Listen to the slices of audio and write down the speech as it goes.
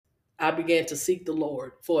I began to seek the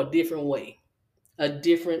Lord for a different way, a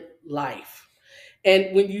different life.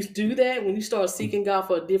 And when you do that, when you start seeking God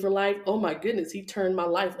for a different life, oh my goodness, he turned my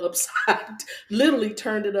life literally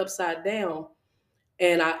turned it upside down.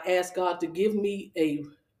 And I asked God to give me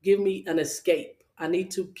an escape. I need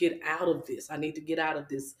to get out of this. I need to get out of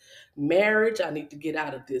this marriage. I need to get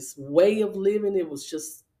out of this way of living. It was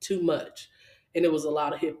just too much. And it was a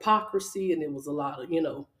lot of hypocrisy, and it was a lot of,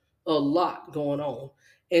 a lot going on.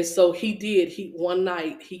 And so he did. One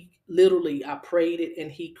night, I prayed it, and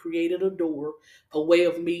he created a door, a way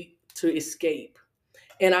of me to escape.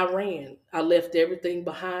 And I ran. I left everything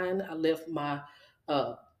behind.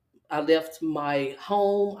 Uh, I left my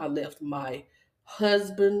home. I left my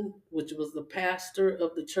husband, which was the pastor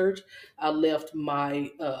of the church. I left my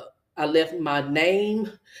name.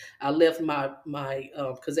 I left my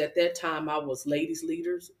because at that time I was ladies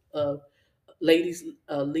leader,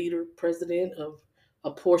 president of a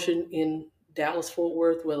portion in Dallas Fort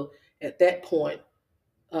Worth. Well, at that point,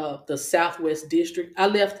 the Southwest District. I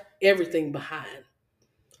left everything behind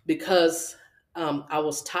because I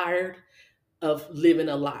was tired of living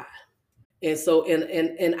a lie. And so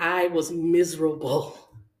and I was miserable,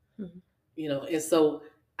 and so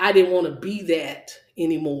I didn't want to be that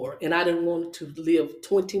anymore, and I didn't want to live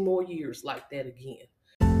 20 more years like that again.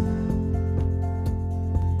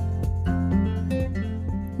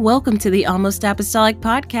 Welcome to the Almost Apostolic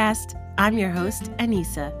Podcast. I'm your host,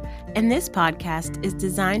 Anissa, and this podcast is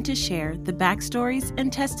designed to share the backstories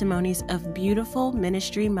and testimonies of beautiful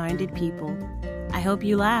ministry-minded people. I hope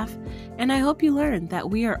you laugh, and I hope you learn that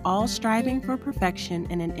we are all striving for perfection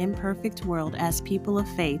in an imperfect world as people of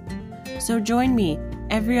faith. So join me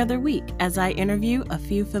every other week as I interview a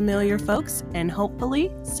few familiar folks and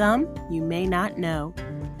hopefully some you may not know.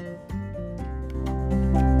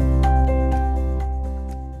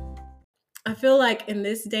 I feel like in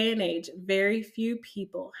this day and age, very few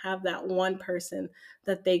people have that one person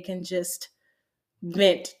that they can just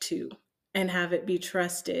vent to and have it be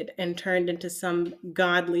trusted and turned into some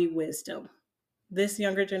godly wisdom. This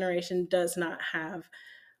younger generation does not have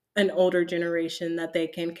an older generation that they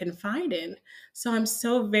can confide in. So I'm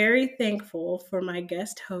so very thankful for my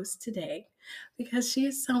guest host today because she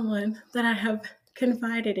is someone that I have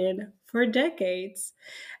confided in for decades.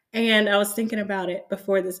 And I was thinking about it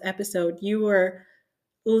before this episode. You were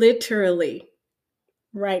literally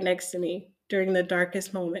right next to me during the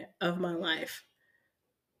darkest moment of my life.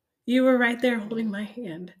 You were right there holding my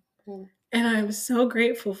hand. And I'm so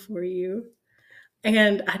grateful for you.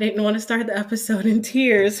 And I didn't want to start the episode in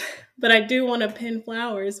tears, but I do want to pin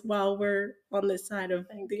flowers while we're on this side of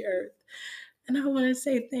the earth. And I want to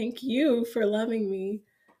say thank you for loving me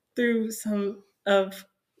through some of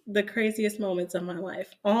the craziest moments of my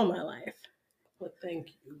life, all my life. Well, thank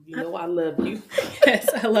you. You know I love you. Yes,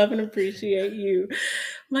 I love and appreciate you.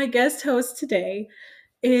 My guest host today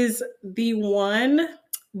is the one,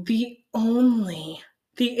 the only,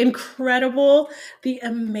 the incredible, the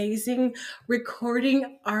amazing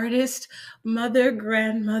recording artist, mother,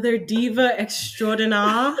 grandmother, diva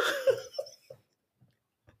extraordinaire,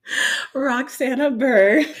 Roxanna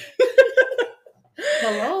Byrd.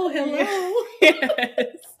 Hello.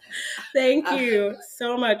 Yes. Thank you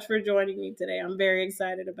so much for joining me today. I'm very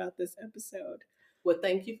excited about this episode. Well,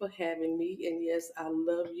 thank you for having me. And yes, I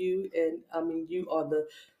love you. And I mean, you are the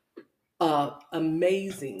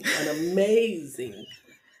amazing,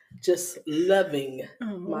 just loving,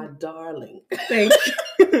 my darling. Thank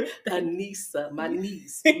you. Anissa, my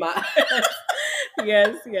niece.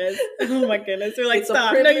 Yes. Oh my goodness. We're like,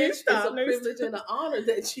 stop. It's a privilege and an honor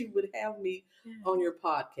that you would have me on your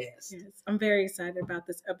podcast. Yes, I'm very excited about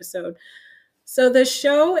this episode. So the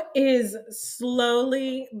show is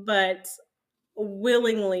slowly but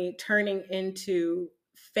willingly turning into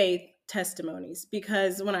faith testimonies,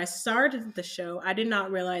 because when I started the show, I did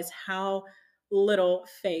not realize how little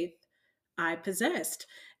faith I possessed.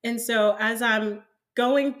 And so as I'm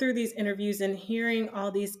going through these interviews and hearing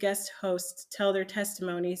all these guest hosts tell their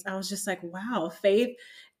testimonies, I was just like, wow, faith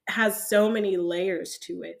has so many layers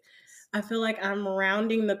to it. I feel like I'm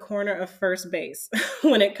rounding the corner of first base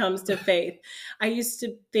when it comes to faith. I used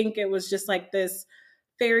to think it was just like this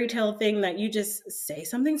fairy tale thing that you just say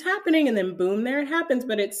something's happening and then boom, there it happens.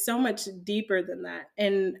 But it's so much deeper than that.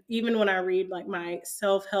 And even when I read like my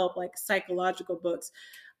self-help, like psychological books,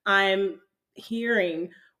 I'm hearing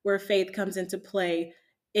where faith comes into play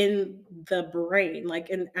in the brain, like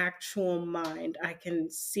in actual mind. I can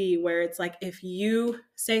see where it's like, if you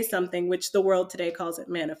say something, which the world today calls it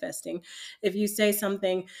manifesting, if you say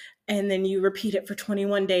something and then you repeat it for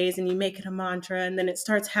 21 days and you make it a mantra and then it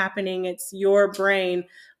starts happening, it's your brain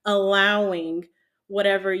allowing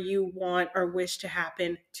whatever you want or wish to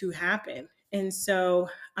happen. And so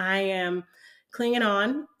I am clinging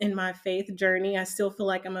on in my faith journey. I still feel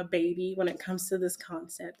like I'm a baby when it comes to this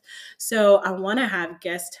concept. So I want to have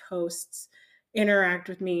guest hosts interact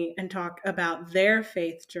with me and talk about their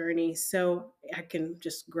faith journey so I can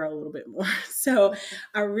just grow a little bit more. So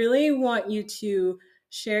I really want you to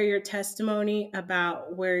share your testimony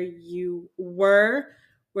about where you were,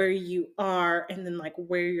 where you are, and then like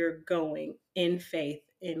where you're going in faith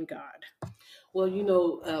in God.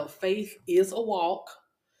 Well, faith is a walk,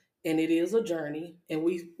 and it is a journey, and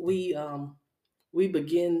we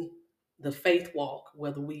begin the faith walk,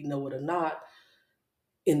 whether we know it or not,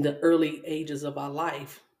 in the early ages of our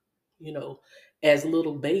life. You know, as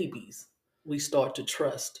little babies, we start to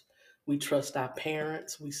trust. We trust our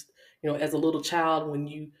parents. As a little child, when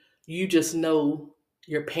you just know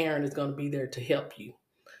your parent is going to be there to help you.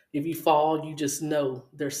 If you fall, you just know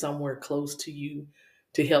they're somewhere close to you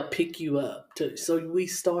to help pick you up. So we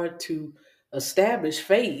start to establish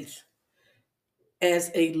faith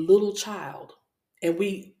as a little child. And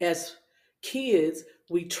we, as kids,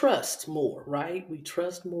 we trust more, right? We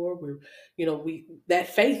trust more. We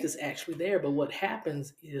that faith is actually there. But what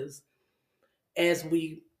happens is, as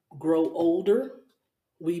we grow older,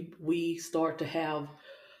 we start to have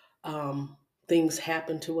things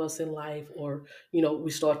happen to us in life, or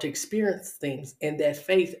we start to experience things, and that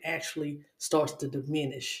faith actually starts to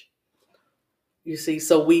diminish. You see,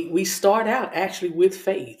 so we start out actually with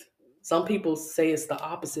faith. Some people say it's the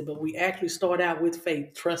opposite, but we actually start out with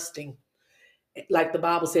faith, trusting. Like the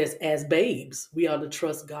Bible says, as babes, we are to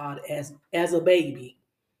trust God as a baby.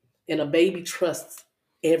 And a baby trusts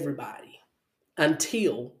everybody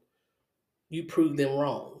until you prove them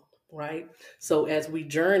wrong, right? So as we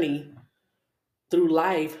journey through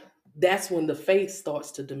life, that's when the faith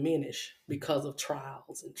starts to diminish because of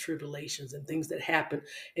trials and tribulations and things that happen,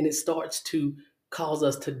 and it starts to cause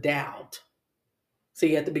us to doubt.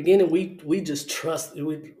 See, at the beginning, we just trust.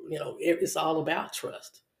 It's all about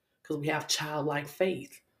trust because we have childlike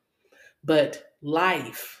faith. But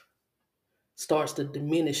life starts to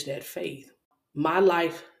diminish that faith. My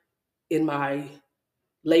life in my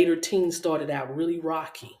later teens started out really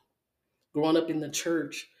rocky. Growing up in the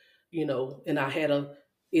church, and I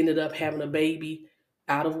ended up having a baby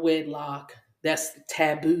out of wedlock. That's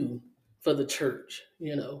taboo for the church.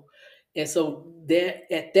 And so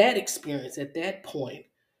that experience, at that point,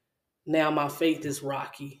 now my faith is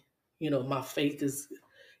rocky. My faith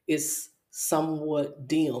is somewhat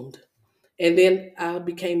dimmed. And then I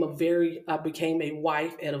became a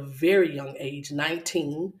wife at a very young age,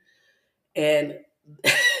 19, and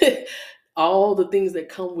all the things that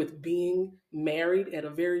come with being married at a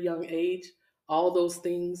very young age, all those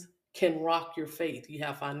things can rock your faith. You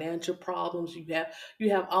have financial problems, you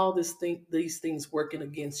have all these things working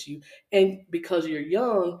against you, and because you're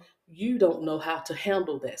young, you don't know how to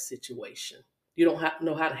handle that situation. You don't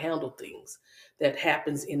know how to handle things that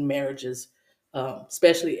happens in marriages,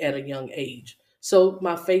 especially at a young age. So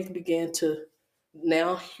my faith began to,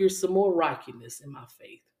 now here's some more rockiness in my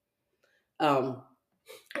faith. Um,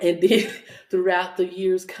 and then throughout the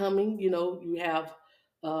years coming, you have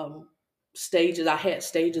um, stages. I had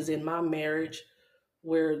stages in my marriage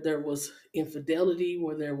where there was infidelity,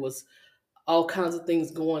 where there was all kinds of things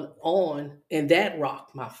going on, and that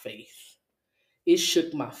rocked my faith. It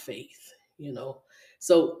shook my faith.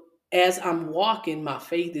 So as I'm walking, my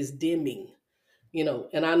faith is dimming.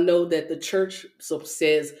 And I know that the church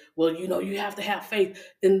says, well, you have to have faith.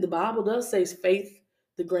 And the Bible does say faith,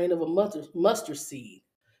 the grain of a mustard seed.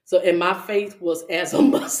 So, and my faith was as a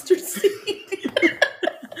mustard seed.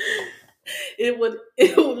 It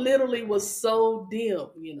literally was so dim,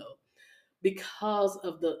 because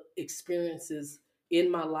of the experiences in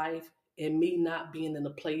my life and me not being in the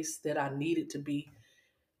place that I needed to be.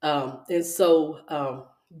 But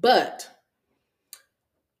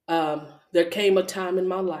there came a time in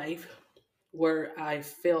my life where I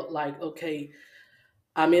felt like, okay,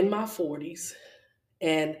 I'm in my 40s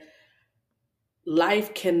and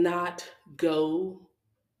life cannot go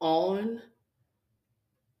on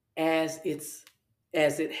as it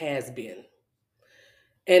has been.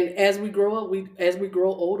 And as we grow up, as we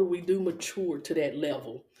grow older, we do mature to that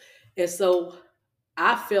level. And so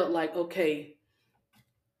I felt like, okay,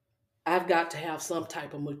 I've got to have some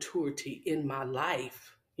type of maturity in my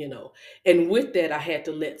life. And with that, I had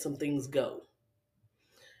to let some things go.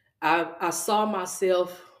 I saw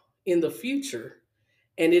myself in the future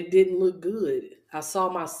and it didn't look good. I saw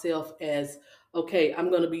myself as, okay, I'm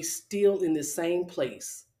going to be still in the same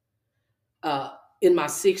place in my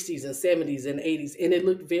 60s and 70s and 80s. And it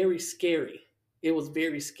looked very scary. It was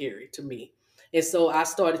very scary to me. And so I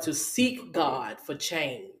started to seek God for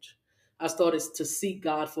change. I started to seek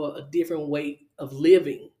God for a different way of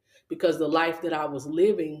living, because the life that I was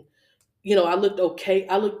living, I looked okay.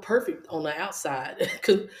 I looked perfect on the outside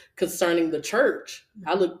concerning the church.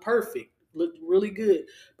 I looked perfect, looked really good.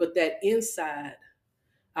 But that inside,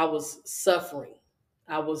 I was suffering.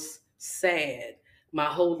 I was sad. My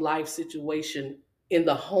whole life situation in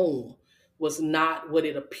the home was not what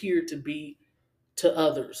it appeared to be to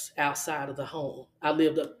others outside of the home. I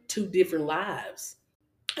lived up two different lives.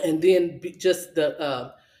 And then just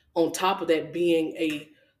on top of that, being a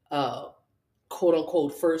quote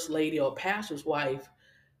unquote first lady or pastor's wife,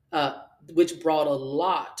 which brought a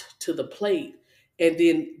lot to the plate. And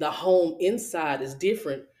then the home inside is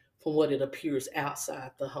different from what it appears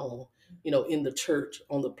outside the home, in the church,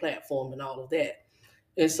 on the platform, and all of that.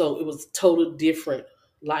 And so it was total different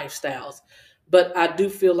lifestyles. But I do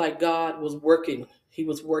feel like God was working. He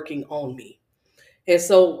was working on me. And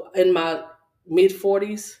so in my mid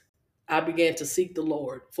 40s, I began to seek the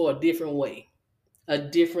Lord for a different way, a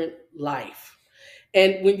different life.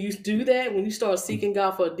 And when you do that, when you start seeking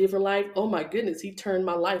God for a different life, oh my goodness, He turned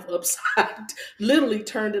my life upside, literally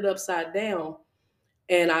turned it upside down.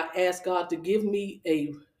 And I asked God to give me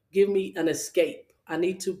an escape. I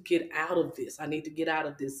need to get out of this. I need to get out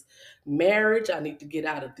of this marriage. I need to get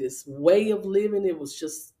out of this way of living. It was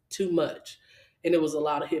just too much. And it was a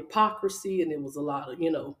lot of hypocrisy, and it was a lot of,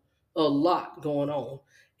 a lot going on.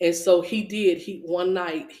 And so he did. He one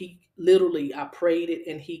night he literally I prayed it,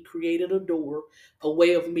 and he created a door, a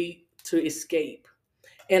way of me to escape.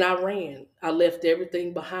 And I ran. I left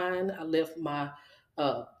everything behind.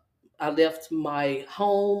 Uh, I left my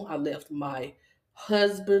home. I left my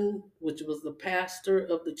husband, which was the pastor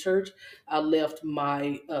of the church. I left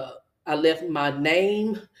my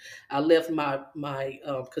name. I left my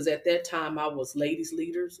because at that time I was ladies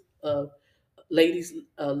leader,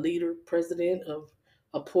 president of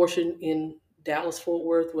a portion in Dallas Fort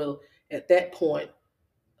Worth. Well, at that point,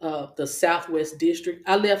 the Southwest District.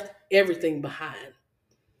 I left everything behind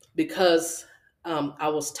because I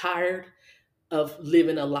was tired of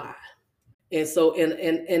living a lie. And so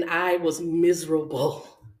and I was miserable,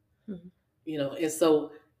 and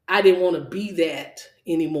so I didn't want to be that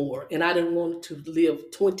anymore, and I didn't want to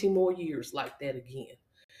live 20 more years like that again.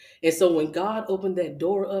 And so when God opened that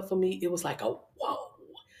door up for me, it was like a whoa.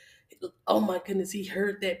 Oh my goodness, He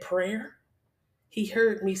heard that prayer. He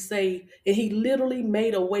heard me say, and He literally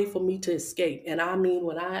made a way for me to escape. And I mean,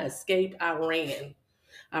 when I escaped, I ran.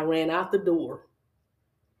 I ran out the door.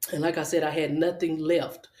 And like I said, I had nothing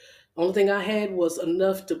left. Only thing I had was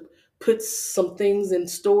enough to put some things in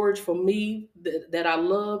storage for me that I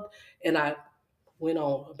loved. And I went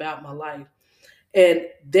on about my life. And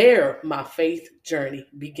there, my faith journey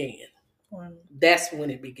began. Wow. That's when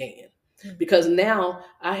it began. Because now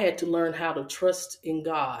I had to learn how to trust in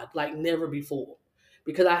God like never before,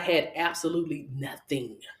 because I had absolutely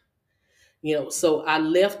nothing. So I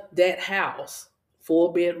left that house,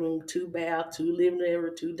 4 bedroom, 2 bath, 2 living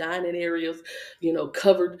area, 2 dining areas,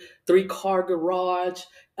 covered 3 car garage,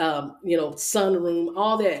 sunroom,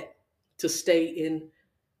 all that, to stay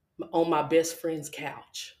on my best friend's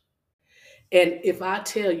couch. And if I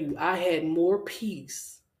tell you, I had more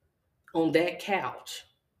peace on that couch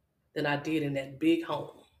than I did in that big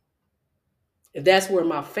home. And that's where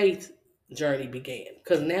my faith journey began.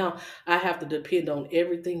 Because now I have to depend on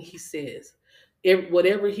everything He says.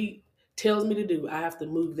 Whatever He tells me to do, I have to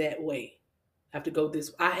move that way. I have to go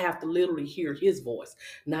this. I have to literally hear His voice,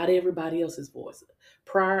 not everybody else's voice.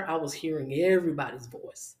 Prior, I was hearing everybody's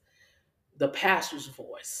voice, the pastor's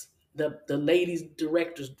voice, the ladies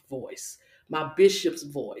director's voice, my bishop's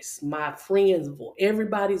voice, my friend's voice,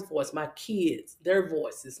 everybody's voice, my kids, their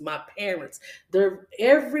voices, my parents,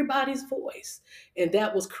 everybody's voice. And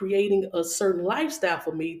that was creating a certain lifestyle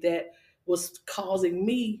for me that was causing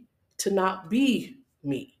me to not be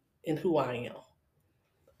me and who I am.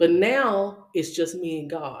 But now it's just me and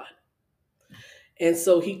God. And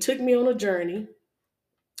so He took me on a journey.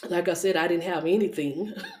 Like I said, I didn't have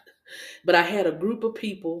anything. But I had a group of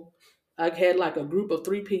people. I had like a group of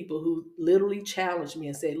 3 people who literally challenged me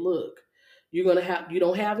and said, "Look, you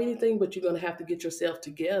don't have anything, but you're gonna have to get yourself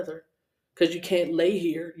together, because you can't lay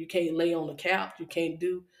here. You can't lay on the couch. You can't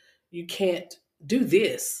do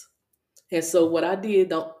this." And so what I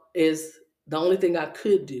did is the only thing I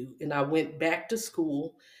could do, and I went back to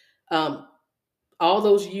school. Um, all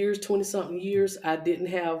those years, 20 something years, I didn't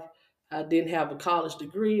have a college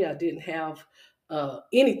degree. I didn't have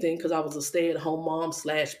anything, because I was a stay-at-home mom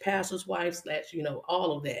slash pastor's wife slash,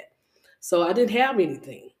 all of that. So I didn't have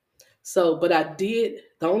anything. So, but I did,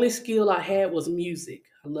 the only skill I had was music.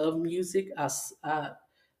 I love music.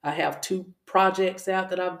 I have 2 projects out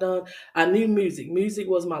that I've done. I knew music. Music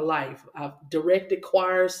was my life. I've directed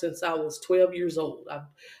choirs since I was 12 years old.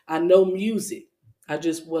 I know music. I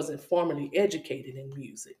just wasn't formally educated in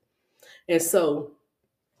music. And so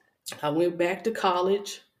I went back to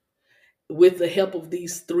college with the help of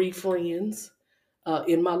these 3 friends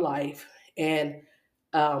in my life. And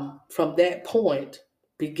from that point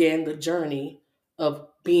began the journey of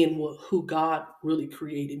being who God really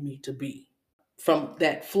created me to be. From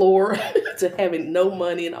that floor to having no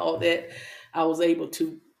money and all that, I was able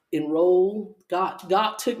to enroll.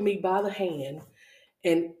 God took me by the hand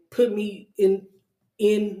and put me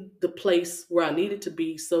in the place where I needed to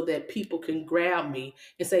be so that people can grab me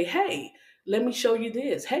and say, "Hey, let me show you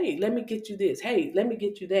this. Hey, let me get you this. Hey, let me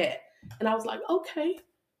get you that." And I was like, "Okay,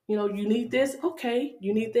 you need this. Okay,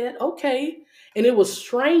 you need that. Okay." And it was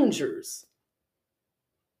strangers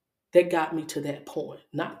that got me to that point,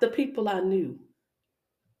 not the people I knew,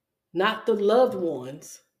 not the loved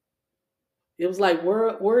ones. It was like,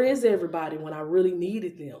 where is everybody when I really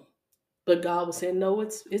needed them? But God was saying, no,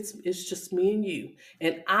 it's just me and you.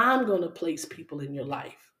 And I'm gonna place people in your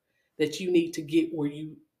life that you need to get where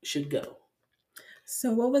you should go.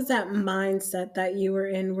 So, what was that mindset that you were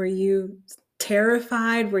in? Were you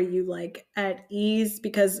terrified? Were you like at ease?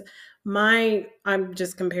 Because I'm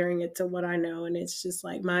just comparing it to what I know, and it's just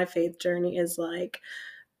like my faith journey is like,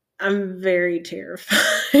 I'm very terrified.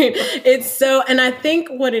 It's so, and I think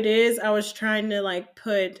what it is, I was trying to like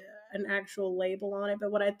put an actual label on it,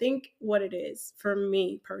 but what I think what it is for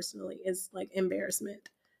me personally is like embarrassment.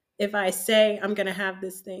 If I say I'm going to have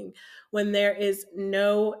this thing when there is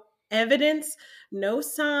no evidence, no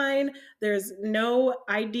sign, there's no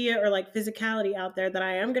idea or like physicality out there that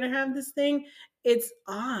I am going to have this thing, it's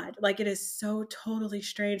odd. Like it is so totally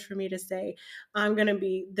strange for me to say, I'm going to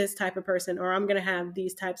be this type of person or I'm going to have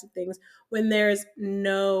these types of things when there's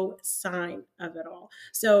no sign of it all.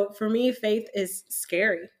 So for me, faith is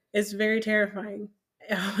scary. It's very terrifying.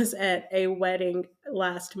 I was at a wedding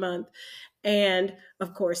last month and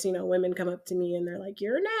of course, women come up to me and they're like,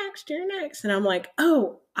 you're next, you're next. And I'm like,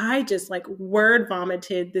 oh, I just like word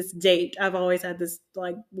vomited this date. I've always had this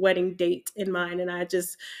like wedding date in mind. And I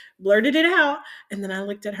just blurted it out. And then I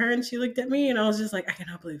looked at her and she looked at me and I was just like, I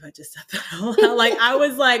cannot believe I just said that all out. Like, I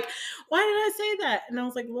was like, why did I say that? And I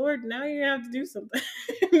was like, Lord, now you have to do something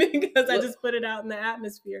because I just put it out in the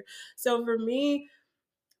atmosphere. So for me,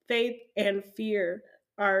 faith and fear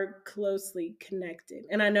are closely connected.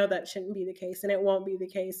 And I know that shouldn't be the case, and it won't be the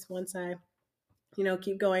case once I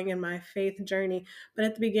keep going in my faith journey. But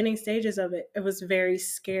at the beginning stages of it, it was very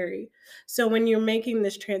scary. So when you're making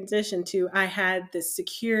this transition to, I had this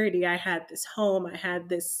security, I had this home, I had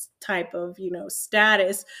this type of,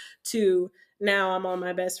 status, to now I'm on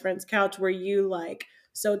my best friend's couch, where you like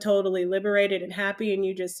so totally liberated and happy, and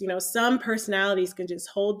you just, some personalities can just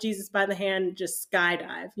hold Jesus by the hand and just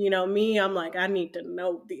skydive. Me, I'm like, I need to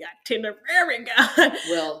know the itinerary, God.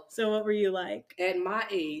 Well, so what were you like? At my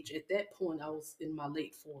age, at that point, I was in my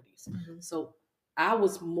late 40s. Mm-hmm. So I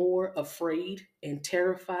was more afraid and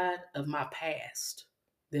terrified of my past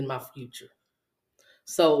than my future.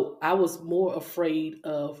 So I was more afraid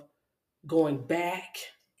of going back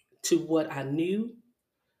to what I knew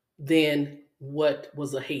than what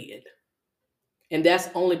was ahead. And that's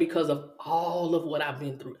only because of all of what I've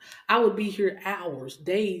been through. I would be here hours,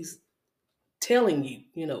 days, telling you,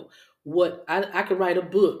 what I could write a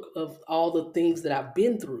book of all the things that I've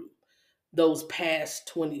been through those past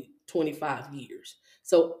 20, 25 years.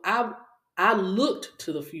 So I looked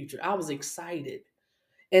to the future. I was excited.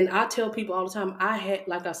 And I tell people all the time,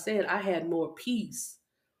 like I said, I had more peace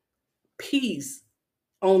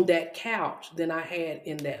on that couch than I had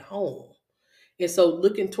in that home. And so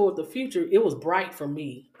looking toward the future, it was bright for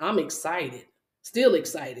me. I'm excited, still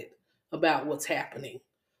excited about what's happening.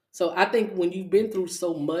 So I think when you've been through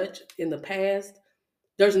so much in the past,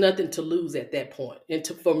 there's nothing to lose at that point. And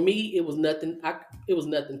for me, it was nothing. It was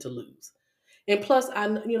nothing to lose. And plus,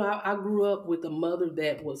 I grew up with a mother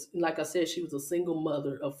that was, like I said, she was a single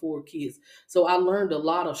mother of 4 kids. So I learned a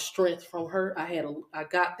lot of strength from her. I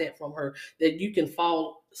got that from her, that you can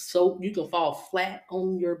fall flat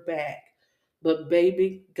on your back, but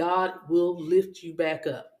baby, God will lift you back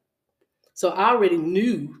up. So I already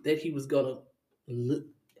knew that He was gonna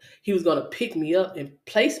pick me up and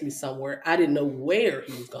place me somewhere. I didn't know where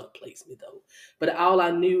He was gonna place me though. But all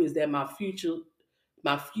I knew is that my future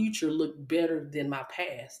looked better than my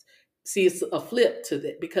past. See, it's a flip to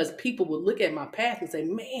that, because people would look at my past and say,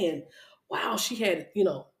 "Man, wow, she had, you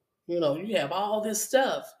have all this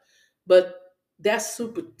stuff." But that's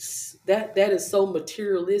that is so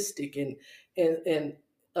materialistic and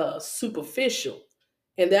superficial.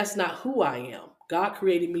 And that's not who I am. God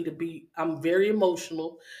created me to be, I'm very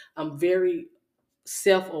emotional. I'm very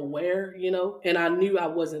self-aware, and I knew I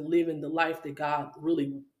wasn't living the life that God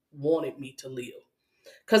really wanted me to live.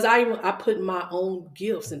 Because I put my own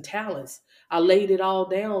gifts and talents, I laid it all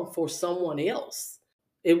down for someone else.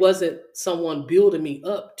 It wasn't someone building me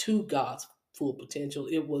up to God's full potential.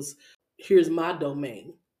 It was, here's my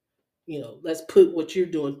domain. Let's put what you're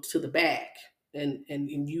doing to the back, and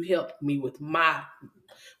you help me with my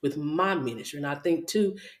ministry. And I think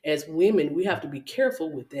too, as women, we have to be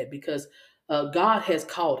careful with that, because God has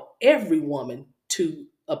called every woman to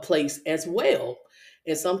a place as well.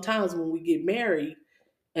 And sometimes when we get married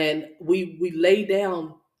and we lay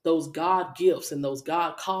down those God gifts and those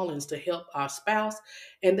God callings to help our spouse,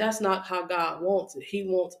 and that's not how God wants it. He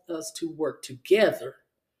wants us to work together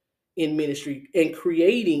in ministry and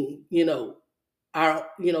creating, our,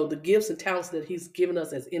 the gifts and talents that he's given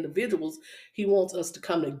us as individuals. He wants us to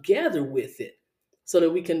come together with it so that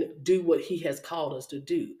we can do what he has called us to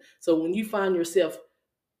do. So when you find yourself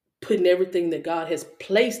putting everything that God has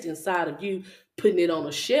placed inside of you, putting it on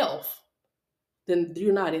a shelf, then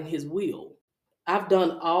you're not in his will. I've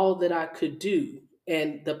done all that I could do,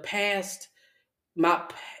 and the past, my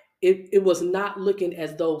it was not looking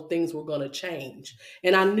as though things were going to change.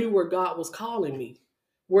 And I knew where God was calling me,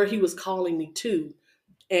 where he was calling me to,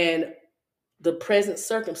 and the present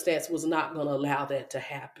circumstance was not going to allow that to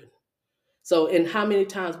happen. So, and how many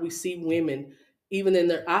times we see women, even in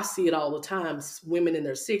their, I see it all the time, women in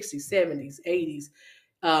their 60s, 70s, 80s,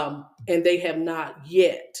 and they have not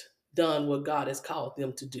yet done what God has called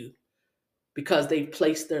them to do, because they've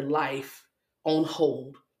placed their life on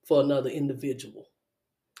hold for another individual,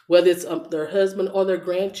 whether it's their husband or their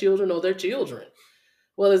grandchildren or their children.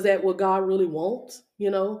 Well, is that what God really wants?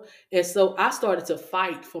 And so I started to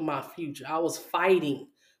fight for my future. I was fighting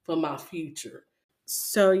for my future.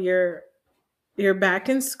 So you're back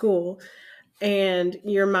in school, and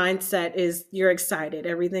your mindset is you're excited.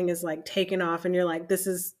 Everything is like taking off, and you're like, this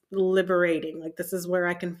is liberating. Like, this is where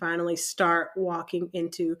I can finally start walking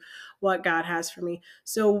into what God has for me.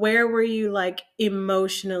 So where were you, like,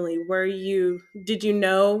 emotionally? Did you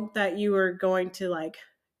know that you were going to, like,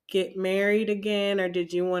 get married again, or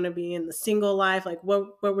did you want to be in the single life? Like,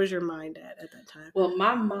 what was your mind at that time? Well,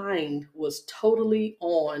 my mind was totally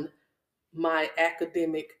on my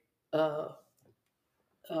academic uh,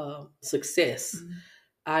 success. Mm-hmm.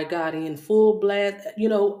 I got in full blast.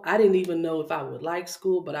 I didn't even know if I would like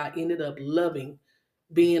school, but I ended up loving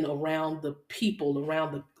being around the people,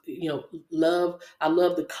 around the, I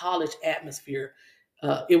love the college atmosphere.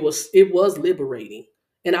 It was liberating,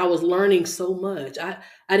 and I was learning so much. I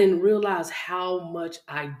didn't realize how much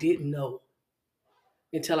I didn't know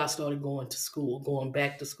until I started going to school, going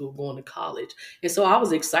back to school, going to college. And so I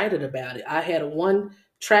was excited about it. I had a one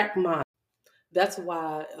track mind. That's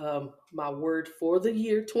why my word for the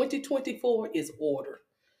year 2024 is order.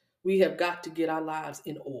 We have got to get our lives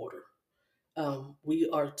in order. We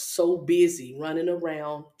are so busy running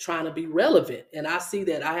around trying to be relevant. And I see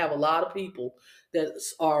that I have a lot of people that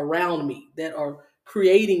are around me that are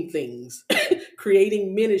creating things,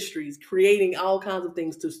 creating ministries, creating all kinds of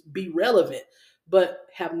things to be relevant, but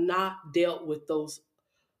have not dealt with those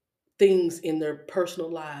things in their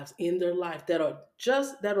personal lives, in their life, that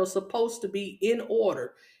are supposed to be in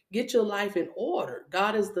order. Get your life in order.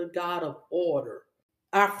 God is the God of order.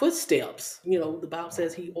 Our footsteps, the Bible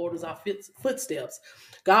says he orders our footsteps.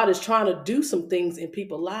 God is trying to do some things in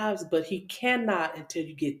people's lives, but he cannot until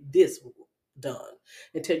you get this done,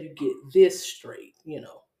 until you get this straight.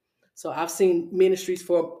 So I've seen ministries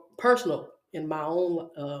for personal in my own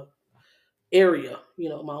area,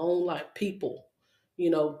 my own life, people,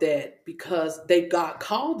 that because God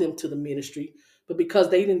called them to the ministry, but because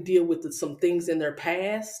they didn't deal with some things in their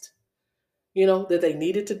past, that they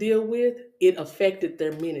needed to deal with, it affected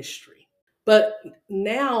their ministry. But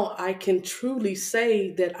now I can truly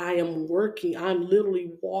say that I'm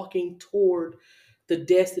literally walking toward the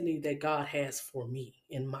destiny that God has for me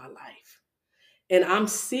in my life. And I'm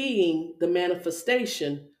seeing the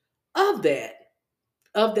manifestation of that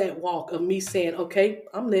walk, of me saying, okay,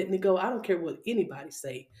 I'm letting it go. I don't care what anybody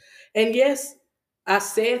say. And yes, I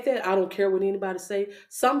said that I don't care what anybody say.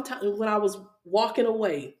 Sometimes when I was walking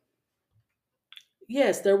away,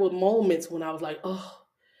 yes, there were moments when I was like, oh,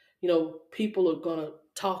 people are going to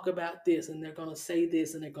talk about this and they're going to say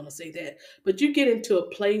this and they're going to say that. But you get into a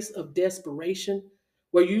place of desperation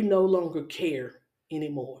where you no longer care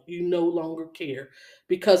anymore. You no longer care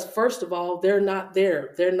because first of all, they're not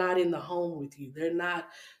there. They're not in the home with you. They're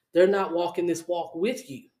not walking this walk with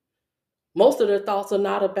you. Most of their thoughts are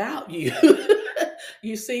not about you.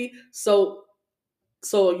 You see, so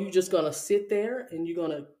are you just gonna sit there and you're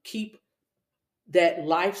gonna keep that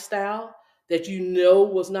lifestyle that you know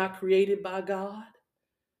was not created by God?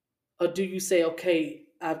 Or do you say, okay,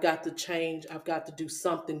 I've got to change, I've got to do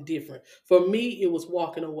something different? For me, it was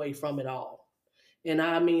walking away from it all. And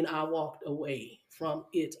I mean, I walked away from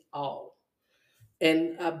it all.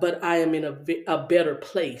 And but I am in a better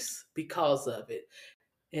place because of it.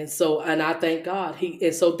 And so, and I thank God.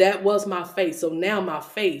 And so that was my faith. So now my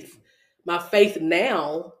faith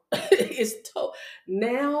now is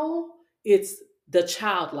now it's the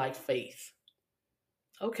childlike faith.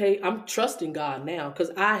 Okay, I'm trusting God now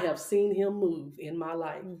because I have seen him move in my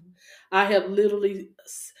life. Mhm. I have literally,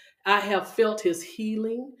 I have felt his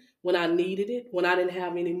healing when I needed it, when I didn't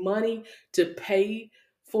have any money to pay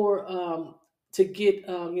for, to get,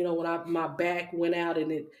 when my back went out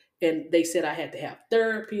and they said I had to have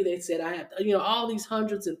therapy. They said I had, all these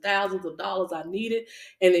hundreds and thousands of dollars I needed.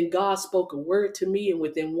 And then God spoke a word to me, and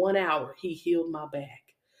within 1 hour, he healed my back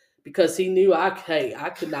because he knew I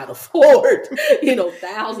could not afford,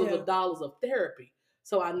 thousands Yeah. of dollars of therapy.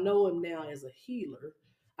 So I know him now as a healer.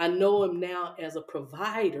 I know him now as a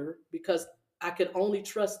provider because I could only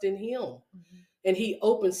trust in him. Mhm. And he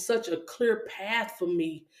opened such a clear path for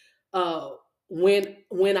me uh,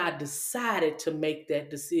 when I decided to make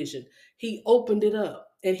that decision. He opened it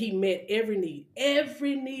up and he met every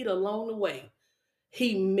need along the way.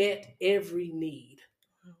 He met every need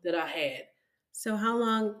that I had. So how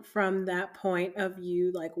long from that point of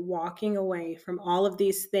you like walking away from all of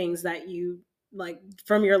these things that you like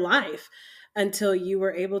from your life until you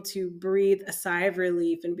were able to breathe a sigh of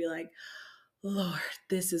relief and be like, Lord,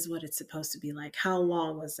 this is what it's supposed to be like? How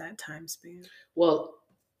long was that time span? Well,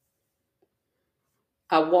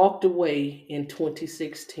 I walked away in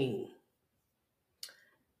 2016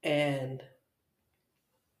 and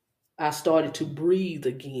I started to breathe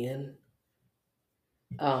again,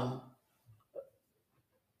 um,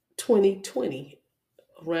 2020,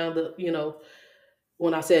 around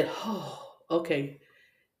when I said, oh, okay,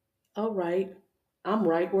 all right, I'm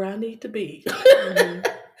right where I need to be. Mhm.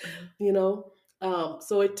 Mhm. you know,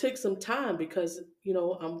 so it took some time because,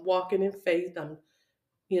 I'm walking in faith. I'm,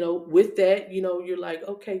 with that, you're like,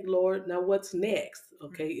 okay, Lord, now what's next?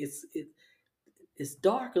 Okay, Right. it's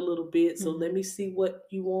dark a little bit, so Mhm. let me see what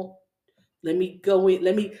you want. Let me go in.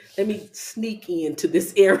 Let me sneak into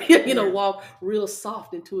this area. Yeah. Walk real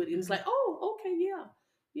soft into it, and it's Mhm. like, oh, okay, yeah,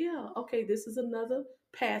 yeah, okay. This is another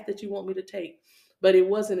path that you want me to take. But it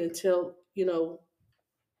wasn't until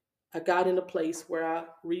I got in a place where I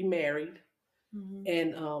remarried, Mhm.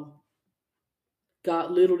 and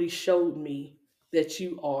God literally showed me that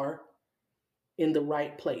you are in the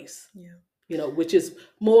right place. Yeah. Which is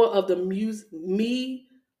more of the music, me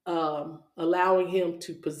allowing him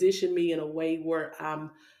to position me in a way where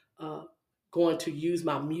I'm uh, going to use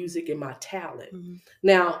my music and my talent. Mhm.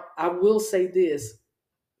 Now, I will say this,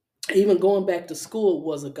 even going back to school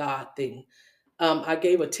was a God thing. I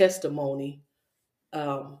gave a testimony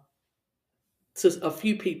um, to a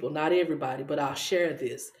few people, not everybody, but I'll share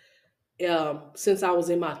this. Since I was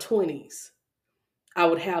in my 20s, I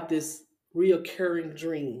would have this reoccurring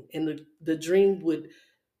dream, and the dream would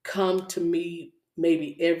come to me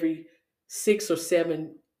maybe every 6 or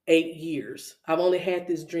 7, 8 years. I've only had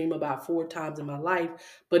this dream about 4 times in my life,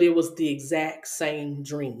 but it was the exact same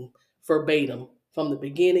dream, verbatim, from the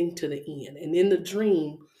beginning to the end. And in the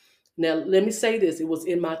dream, now let me say this, it was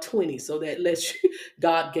in my 20s, so that lets you,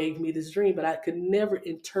 God gave me this dream, but I could never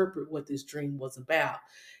interpret what this dream was about.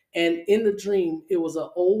 And in the dream, it was an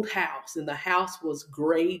old house, and the house was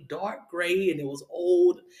gray, dark gray, and it was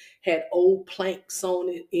old, had old planks on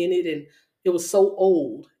it in it, and it was so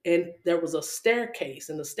old. And there was a staircase,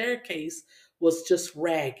 and the staircase was just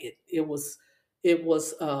ragged. It was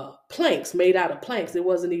planks, made out of planks. It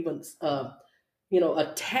wasn't even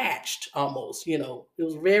attached almost. It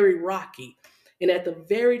was very rocky. And at the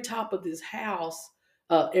very top of this house,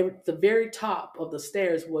 the very top of the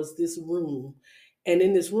stairs was this room. And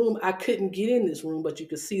in this room, I couldn't get in this room, but you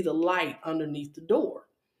could see the light underneath the door.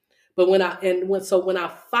 But when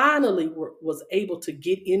I finally was able to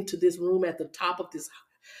get into this room at the top of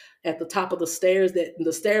the stairs, that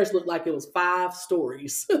the stairs looked like it was 5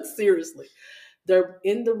 stories. Seriously, there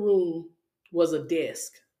in the room was a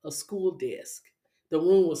desk, a school desk. The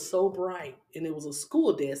room was so bright, and it was a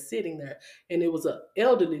school desk sitting there, and it was an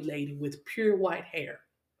elderly lady with pure white hair.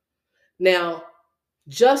 Now,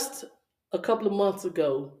 just a couple of months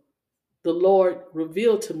ago, the Lord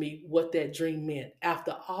revealed to me what that dream meant.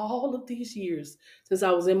 After all of these years, since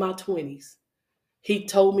I was in my 20s, He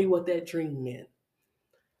told me what that dream meant.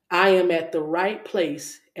 I am at the right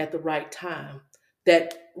place at the right time.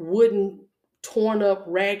 That wooden, torn up,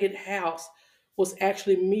 ragged house was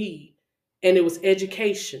actually me, and it was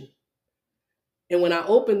education. And when I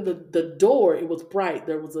opened the door, it was bright.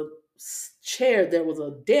 There was a chair, there was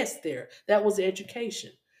a desk there. That was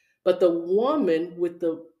education. But the woman with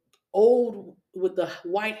the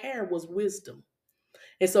white hair was wisdom.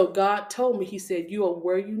 And so God told me, He said, you are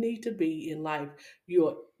where you need to be in life. You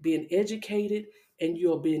are being educated and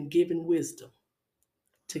you are being given wisdom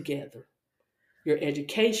together. Your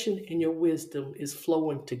education and your wisdom is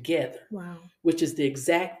flowing together. Wow. Which is the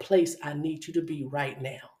exact place I need you to be right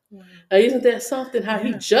now. Wow. Isn't that something? How He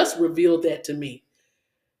Yeah. just revealed that to me.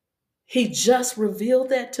 He just revealed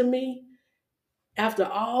that to me after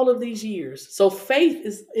all of these years. So faith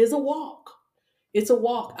is a walk. It's a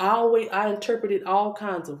walk. I interpret it all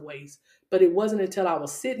kinds of ways, but it wasn't until I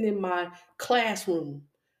was sitting in my classroom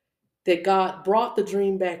that God brought the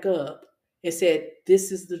dream back up and said,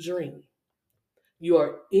 "This is the dream. You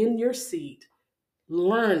are in your seat,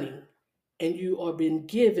 learning, and you are been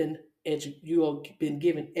given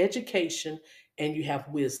education, and you have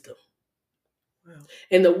wisdom." Wow.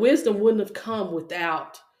 And the wisdom wouldn't have come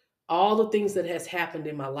without all the things that has happened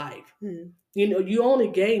in my life. You know, you only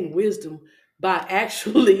gain wisdom by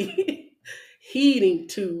actually heeding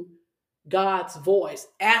to God's voice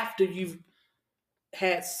after you've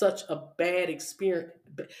had such a bad experience,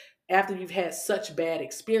 after you've had such bad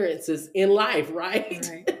experiences in life, right?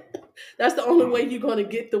 Right. That's the only way you're going to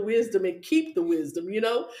get the wisdom and keep the wisdom, you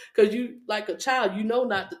know, because you, like a child, you know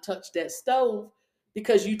not to touch that stove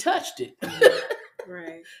because you touched it.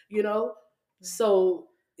 Right. You know, so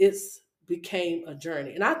it's became a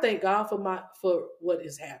journey, and I thank God for what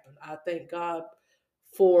has happened. I thank God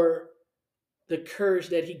for the courage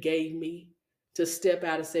that He gave me to step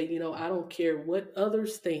out and say, you know, I don't care what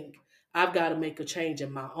others think, I've got to make a change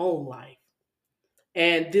in my own life.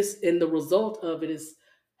 And the result of it is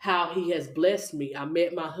how He has blessed me. I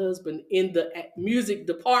met my husband in the music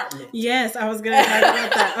department. Yes, I was going to talk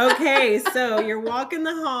about that. Okay, so you're walking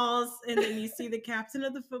the halls, and then you see the captain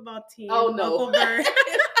of the football team, Oh no, Uncle Byrd,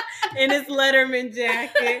 in his Letterman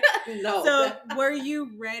jacket. No. So, were you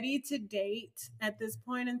ready to date at this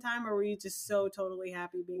point in time, or were you just so totally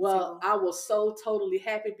happy being Well, single? I was so totally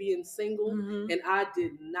happy being single, Mhm. and I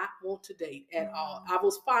did not want to date at all. I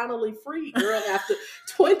was finally free, girl, after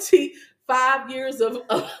 25 years of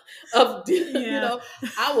you know,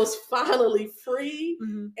 I was finally free,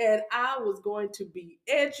 Mhm. and I was going to be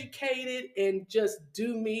educated and just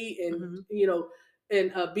do me, and Mhm. you know,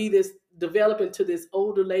 and be this develop into this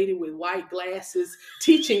older lady with white glasses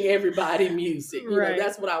teaching everybody music. You know, Right.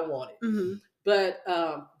 that's what I wanted. Mhm. But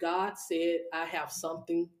God said, I have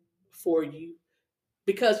something for you.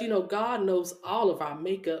 Because, you know, God knows all of our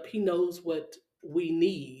makeup, He knows what we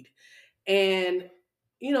need. And,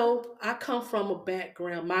 you know, I come from a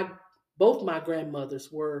background, both my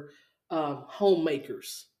grandmothers were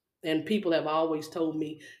homemakers. And people have always told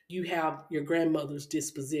me, you have your grandmother's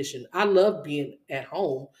disposition. I love being at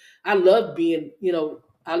home. I love being, you know,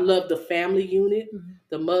 I love the family unit,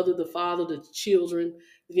 the mother, the father, the children,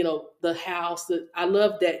 you know, the house. I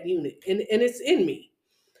love that unit. And it's in me.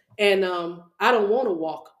 And I don't want to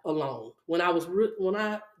walk alone. When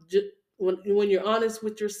you're honest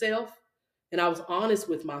with yourself, and I was honest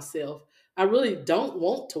with myself, I really don't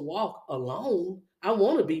want to walk alone. I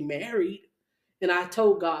want to be married, and I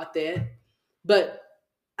told God that, but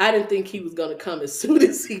I didn't think He was going to come as soon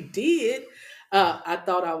as He did. I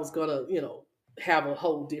thought I was going to, you know, have a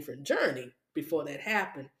whole different journey before that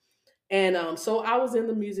happened. And so I was in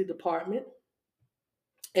the music department,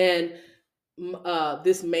 and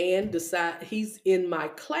this man decided, he's in my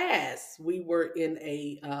class. We were in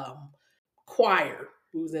a choir.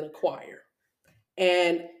 We was in a choir,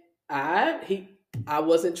 and I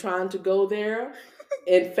wasn't trying to go there.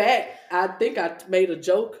 In fact, I think I made a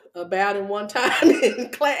joke about him one time in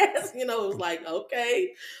class. You know, it was like,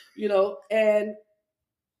 okay, you know. And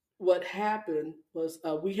what happened was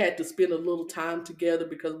we had to spend a little time together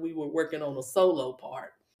because we were working on a solo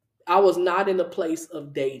part. I was not in a place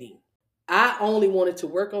of dating. I only wanted to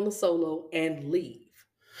work on the solo and leave.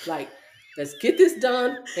 Like, let's get this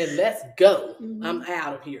done and let's go. I'm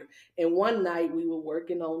out of here. And one night we were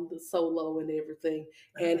working on the solo and everything,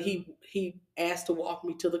 and he asked to walk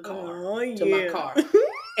me to the car, to my car.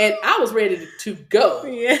 And I was ready to go.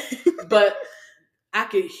 Yeah. But I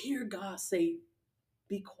could hear God say,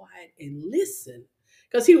 be quiet and listen.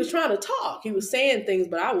 Because He was trying to talk. He was saying things,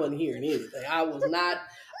 but I wasn't hearing anything. I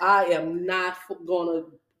am not going to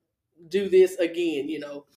do this again, you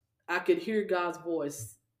know. I could hear God's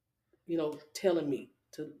voice, you know, telling me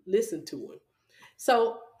to listen to Him.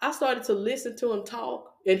 So I started to listen to him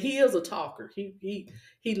talk, and he is a talker. He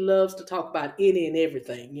loves to talk about any and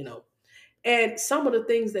everything, you know. And some of the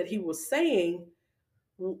things that he was saying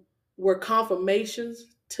were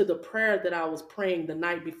confirmations to the prayer that I was praying the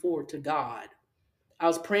night before to God. I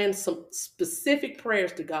was praying some specific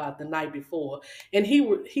prayers to God the night before, and he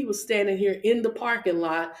was standing here in the parking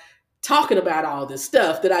lot talking about all this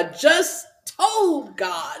stuff that I just told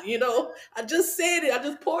God. You know, I just said it. I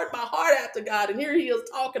just poured my heart out to God, and here he is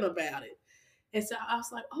talking about it. And so I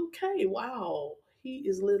was like, okay, wow, he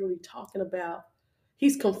is literally talking about,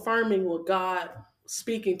 he's confirming what God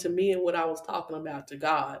speaking to me and what I was talking about to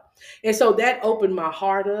God. And so that opened my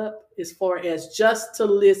heart up as far as just to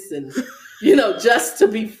listen, you know, just to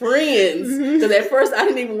be friends. Because at first I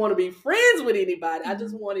didn't even want to be friends with anybody. I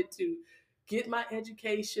just wanted to get my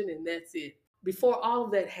education and that's it. Before all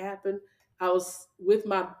of that happened, I was with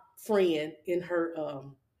my friend in her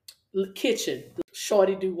kitchen,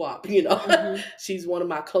 Shorty Doo Wop, you know. She's one of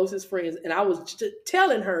my closest friends. And I was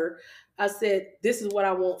telling her, I said, this is what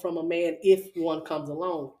I want from a man if one comes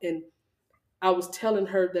along. And I was telling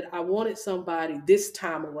her that I wanted somebody this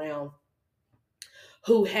time around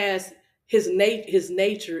who has his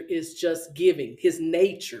nature is just giving. His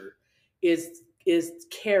nature is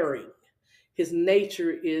caring. His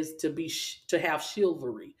nature is to have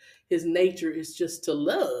chivalry. His nature is just to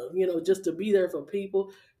love, you know, just to be there for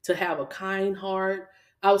people, to have a kind heart.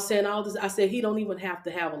 I was saying all this. I said he don't even have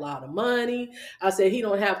to have a lot of money. I said he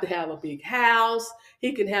don't have to have a big house.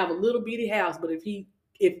 He can have a little bitty house, but if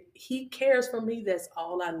he cares for me, that's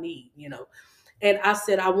all I need, you know. And I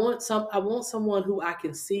said, I want someone who I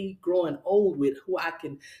can see growing old with, who I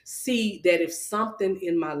can see that if something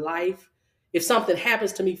in my life, if something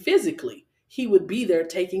happens to me physically, he would be there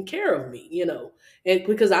taking care of me, you know. And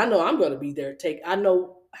because I know I'm going to be there, I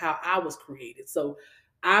know how I was created. So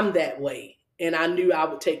I'm that way. And I knew I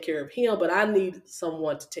would take care of him, but I need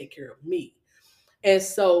someone to take care of me. And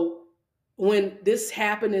so when this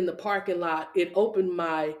happened in the parking lot, it opened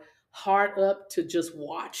my heart up to just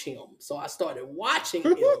watch him. So I started watching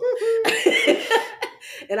him.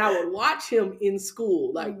 And I would watch him in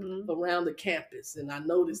school, like around the campus. And I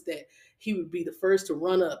noticed that he would be the first to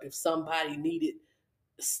run up if somebody needed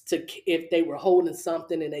if they were holding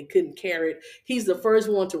something and they couldn't carry it. He's the first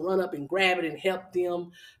one to run up and grab it and help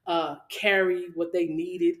them carry what they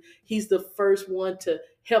needed. He's the first one to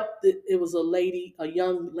help. It was a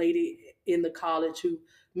young lady in the college who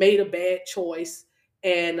made a bad choice,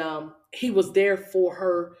 and he was there for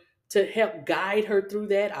her to help guide her through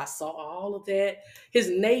that. I saw all of that.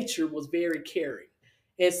 His nature was very caring.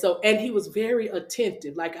 And he was very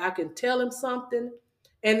attentive. Like I can tell him something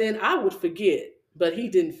and then I would forget, but he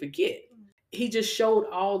didn't forget. He just showed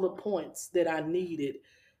all the points that I needed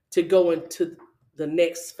to go into the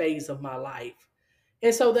next phase of my life.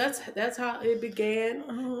 And so that's how it began,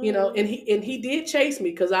 you know. And he did chase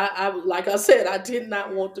me because I like I said, I did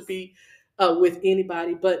not want to be with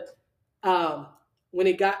anybody. But um, when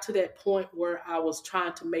it got to that point where I was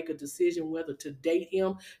trying to make a decision whether to date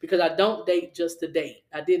him, because I don't date just to date.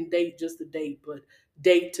 I didn't date just to date, but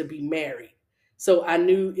date to be married. So I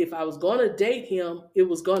knew if I was going to date him, it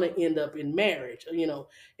was going to end up in marriage, you know.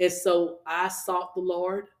 And so I sought the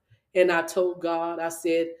Lord and I told God, I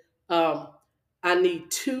said, I need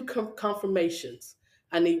two confirmations.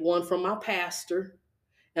 I need one from my pastor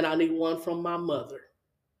and I need one from my mother.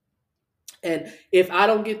 And if I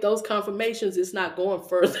don't get those confirmations, it's not going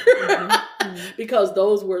further because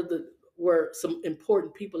those were some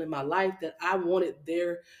important people in my life that I wanted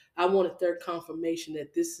their confirmation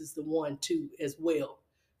that this is the one too as well.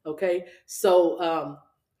 Okay, so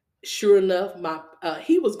sure enough,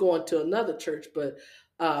 he was going to another church, but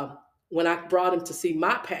when I brought him to see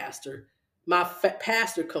my pastor,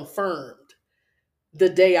 pastor confirmed the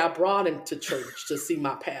day I brought him to church to see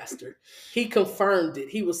my pastor. He confirmed it.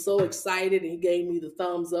 He was so excited and he gave me the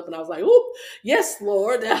thumbs up and I was like, oh, yes,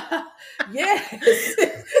 Lord. Yes.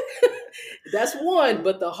 That's one,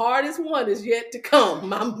 but the hardest one is yet to come.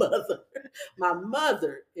 My mother.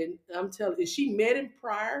 And I'm telling you, she met him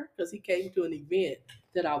prior because he came to an event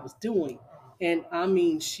that I was doing. And I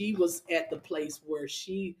mean, she was at the place where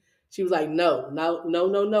she was like, no,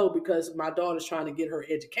 because my daughter's trying to get her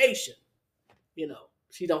education. You know,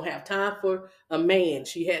 she don't have time for a man.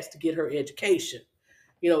 She has to get her education.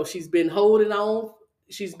 You know, she's been holding on.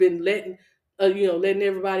 She's been letting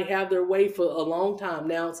everybody have their way for a long time.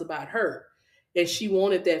 Now it's about her. And she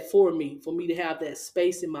wanted that for me to have that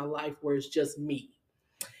space in my life where it's just me.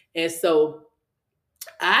 And so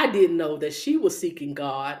I didn't know that she was seeking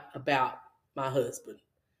God about my husband,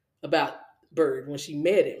 about Byrd when she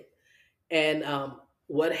met him. And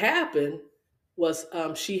what happened was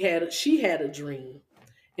she had a dream,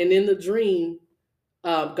 and in the dream,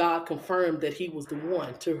 God confirmed that He was the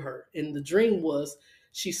one to her. And the dream was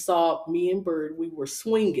she saw me and Byrd. We were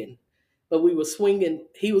swinging, but we were swinging.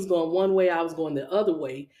 He was going one way, I was going the other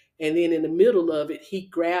way, and then in the middle of it, he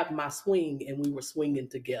grabbed my swing, and we were swinging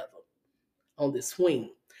together on this swing.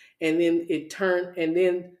 And then it turned, and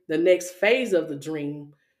then the next phase of the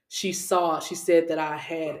dream, she said that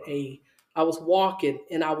I was walking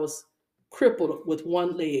and I was crippled with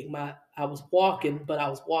one leg. I was walking, but I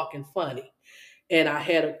was walking funny. And I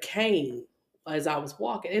had a cane as I was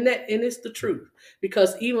walking. And it's the truth.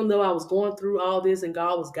 Because even though I was going through all this and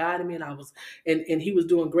God was guiding me and He was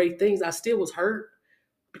doing great things, I still was hurt.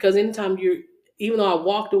 Because anytime even though I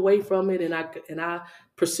walked away from it and I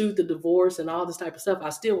pursued the divorce and all this type of stuff, I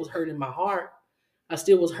still was hurt in my heart. I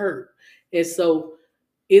still was hurt. And so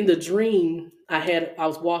in the dream, I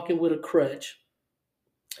was walking with a crutch,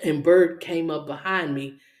 and Byrd came up behind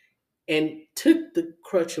me and took the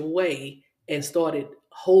crutch away and started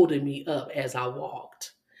holding me up as I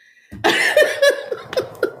walked.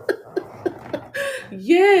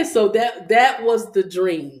 Yeah, so that was the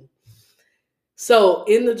dream. So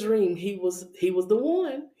in the dream, he was the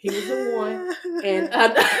one. He was the one, and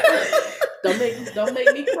don't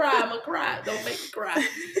make me cry. I'm gonna cry. Don't make me cry.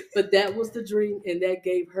 But that was the dream, and that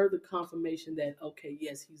gave her the confirmation that okay,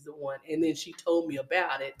 yes, he's the one. And then she told me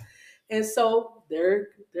about it, and so there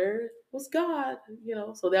was God,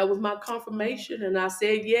 So that was my confirmation, and I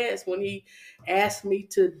said yes when he asked me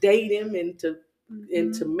to date him and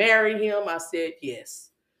to marry him. I said yes.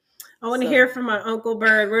 I want to hear from my Uncle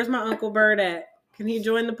Byrd. Where's my Uncle Byrd at? Can he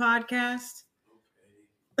join the podcast?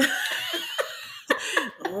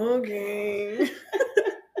 Okay.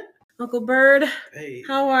 Uncle Byrd, hey,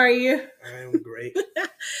 how are you? I'm great.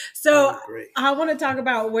 So I want to talk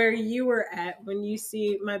about where you were at when you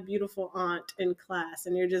see my beautiful aunt in class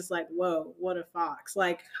and you're just like, whoa, what a fox.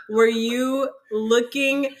 Like, were you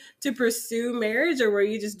looking to pursue marriage or were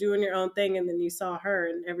you just doing your own thing and then you saw her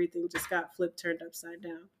and everything just got turned upside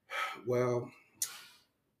down? Well,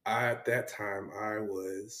 at that time, I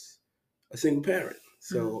was a single parent.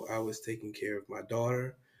 So I was taking care of my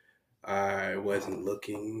daughter. I wasn't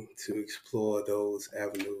looking to explore those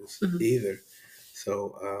avenues either.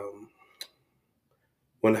 So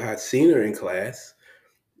when I had seen her in class,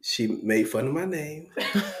 she made fun of my name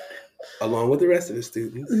along with the rest of the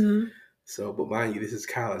students. So, but mind you, this is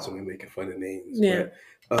college and we're making fun of names. Yeah.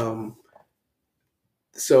 But,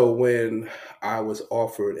 so when I was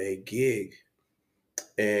offered a gig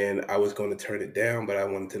and I was going to turn it down, but I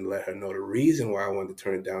wanted to let her know the reason why I wanted to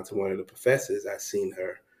turn it down to one of the professors. I seen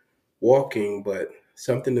her walking, but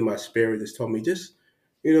something in my spirit just told me just,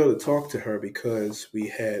 to talk to her because we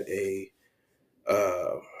had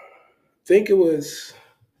I think it was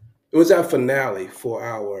our finale for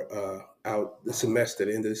the semester.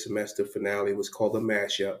 The end of the semester finale was called a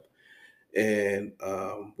mashup, and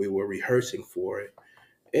we were rehearsing for it.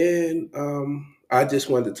 And I just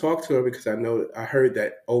wanted to talk to her because I heard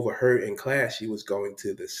that over her in class, she was going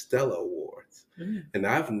to the Stella Awards. And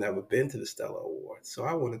I've never been to the Stella Awards, so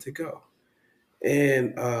I wanted to go.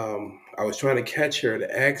 And I was trying to catch her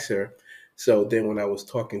to ask her. So then when I was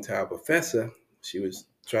talking to our professor, she was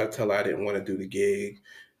trying to tell her I didn't want to do the gig.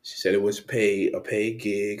 She said it was a paid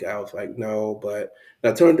gig. I was like, no, but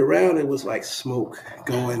I turned around, it was like smoke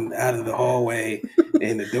going out of the hallway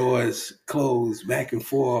and the doors closed back and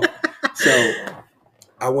forth. So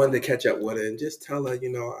I wanted to catch up with her and just tell her,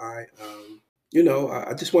 I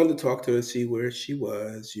just wanted to talk to her, see where she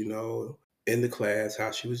was, in the class, how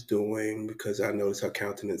she was doing, because I noticed her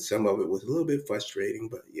countenance, some of it was a little bit frustrating,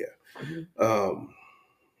 but yeah.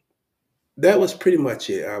 That was pretty much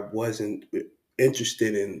it. I wasn't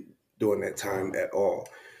interested in during that time at all.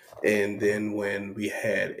 And then when we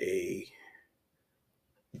had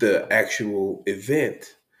the actual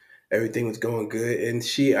event, everything was going good. And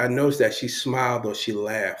I noticed that she smiled or she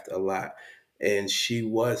laughed a lot. And she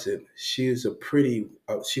was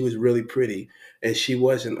really pretty. And she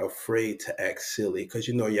wasn't afraid to act silly. Because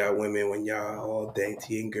y'all women, when y'all all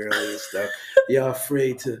dainty and girly and stuff, y'all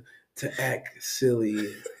afraid to act silly.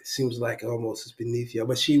 It seems like almost it's beneath y'all.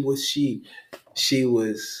 But she was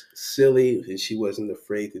silly and she wasn't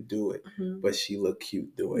afraid to do it. But she looked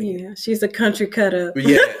cute doing it. Yeah, she's a country cut up.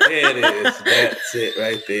 Yeah, there it is. That's it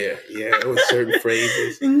right there. Yeah, it was certain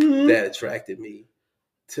phrases that attracted me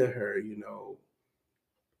to her,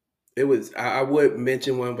 It was, I would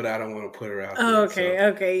mention one, but I don't want to put her out there.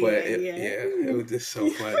 Okay. But it was just so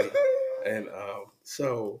funny. And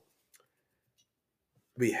so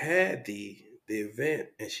we had the event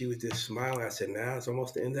and she was just smiling. I said, now it's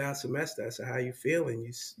almost the end of our semester. I said, how you feeling?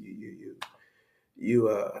 You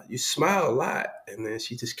you smile a lot. And then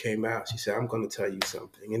she just came out. She said, I'm going to tell you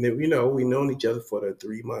something. And then, you know, we known each other for the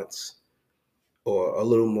 3 months or a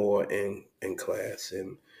little more in class.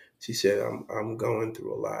 And she said, I'm going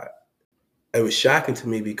through a lot. It was shocking to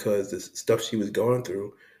me because the stuff she was going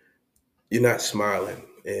through, you're not smiling.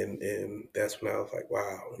 And that's when I was like,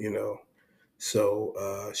 wow, you know.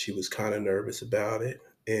 So she was kind of nervous about it.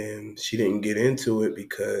 And she didn't get into it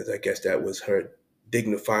because I guess that was her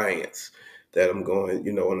dignifiance that I'm going,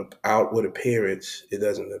 you know, on outward appearance, it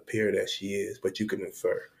doesn't appear that she is, but you can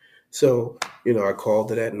infer. So, you know, I called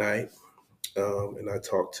her that night and I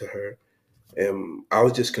talked to her. And I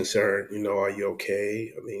was just concerned, you know, are you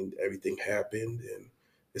okay? I mean, everything happened and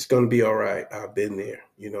it's going to be all right. I've been there.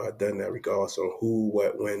 You know, I've done that regardless on who,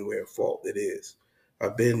 what, when, where fault it is.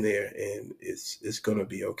 I've been there and it's going to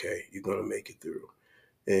be okay. You're going to make it through.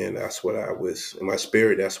 And that's what I was, in my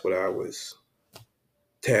spirit, that's what I was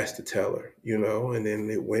tasked to tell her, you know, and then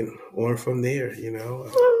it went on from there, you know.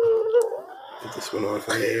 It just went on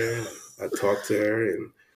from there. And I talked to her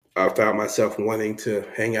and I found myself wanting to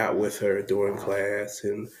hang out with her during class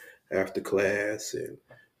and after class. And,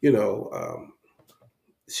 you know,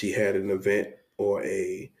 she had an event or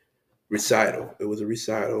a recital. It was a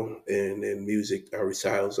recital. And in music, our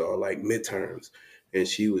recitals are like midterms. And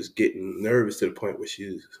she was getting nervous to the point where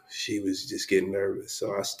she was just getting nervous.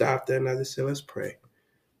 So I stopped her and I just said, let's pray.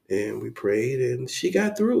 And we prayed and she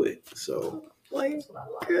got through it. So Like,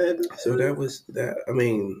 good. so that was that. I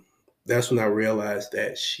mean, that's when I realized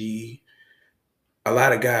that a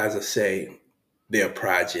lot of guys will say they're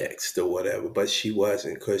projects or whatever, but she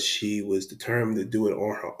wasn't because she was determined to do it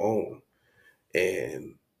on her own.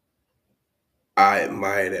 And I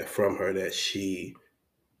admire that from her that she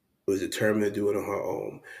was determined to do it on her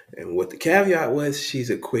own. And what the caveat was, she's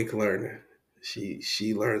a quick learner.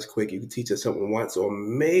 She learns quick. You can teach her something once or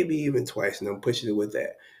maybe even twice, and I'm pushing it with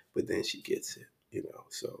that. But then she gets it, you know.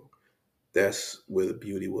 So that's where the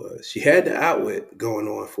beauty was. She had the outward going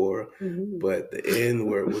on for her, but the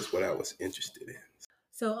inward was what I was interested in.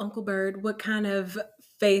 So, Uncle Byrd, what kind of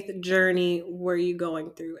faith journey were you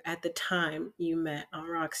going through at the time you met Aunt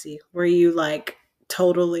Roxy? Were you like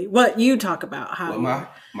totally what you talk about? How Well,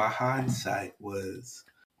 my hindsight was,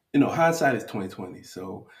 you know, hindsight is 2020.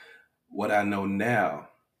 So what I know now,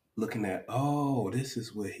 looking at, oh, this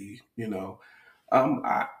is what he, you know,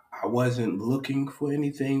 I wasn't looking for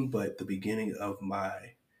anything, but the beginning of my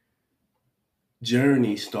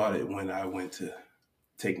journey started when I went to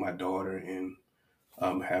take my daughter and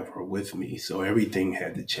have her with me. So everything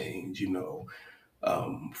had to change, you know,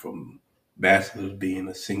 from bachelor being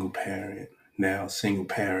a single parent, now single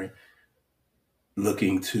parent,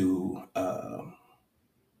 looking to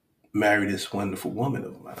marry this wonderful woman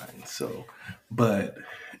of mine. So, but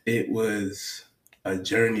it was a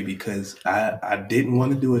journey because I didn't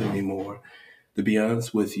want to do it anymore. To be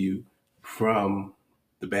honest with you, from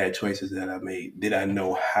the bad choices that I made, did I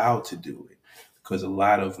know how to do it? Because a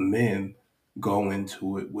lot of men go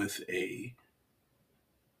into it with they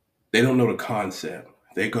don't know the concept.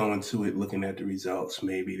 They go into it looking at the results.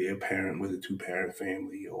 Maybe their parent was a 2-parent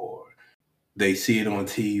family, or they see it on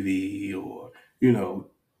TV, or, you know,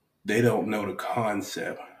 they don't know the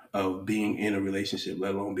concept of being in a relationship,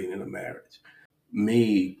 let alone being in a marriage.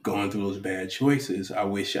 Me going through those bad choices, I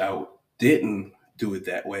wish I didn't do it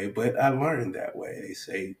that way, but I learned that way. They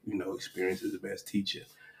say, you know, experience is the best teacher.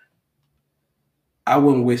 I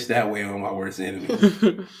wouldn't wish that way on my worst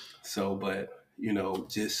enemy. So, but, you know,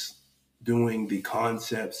 just doing the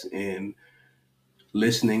concepts and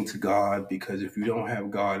listening to God, because if you don't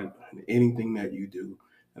have God in anything that you do,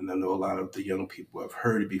 and I know a lot of the young people have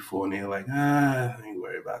heard it before and they're like, I ain't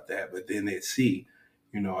worried about that. But then they see,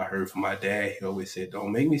 you know, I heard from my dad, he always said,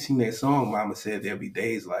 don't make me sing that song. Mama said there'll be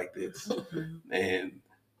days like this. And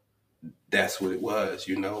that's what it was,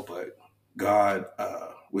 you know, but God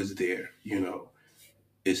was there, you know.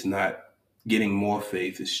 It's not getting more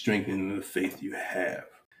faith, it's strengthening the faith you have.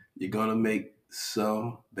 You're going to make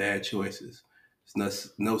some bad choices.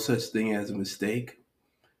 There's no such thing as a mistake.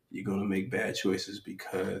 You're going to make bad choices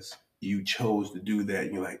because you chose to do that.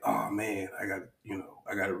 And you're like, oh man, I got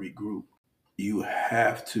to regroup. You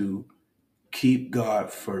have to keep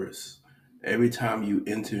God first. Every time you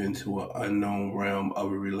enter into an unknown realm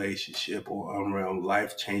of a relationship or unrealm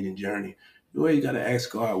life-changing journey, you always got to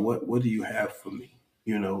ask God, what do you have for me?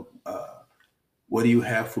 You know, what do you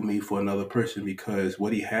have for me for another person? Because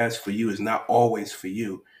what he has for you is not always for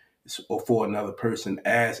you. It's for another person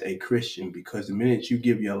as a Christian. Because the minute you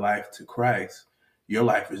give your life to Christ, your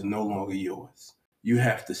life is no longer yours. You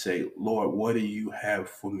have to say, Lord, what do you have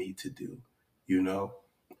for me to do? You know,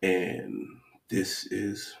 and this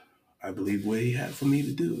is I believe what he had for me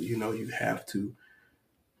to do. You know, you have to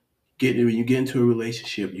when you get into a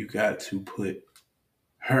relationship, you got to put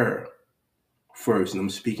her first. And I'm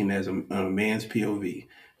speaking as a man's POV.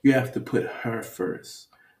 You have to put her first.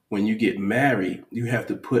 When you get married, you have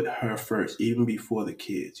to put her first, even before the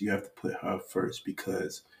kids. You have to put her first,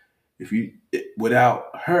 because without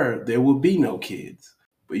her, there will be no kids.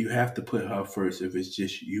 But you have to put her first if it's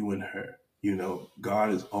just you and her. You know,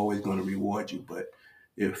 God is always going to reward you. But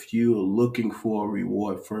if you're looking for a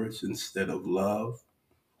reward first instead of love,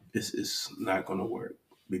 it's not going to work.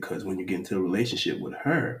 Because when you get into a relationship with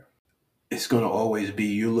her, it's going to always be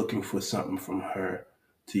you're looking for something from her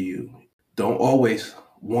to you. Don't always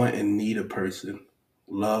want and need a person.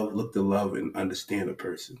 Look to love and understand a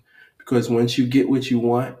person. Because once you get what you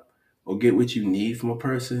want or get what you need from a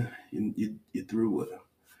person, you're through with them.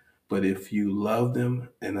 But if you love them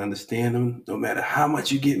and understand them, no matter how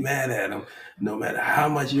much you get mad at them, no matter how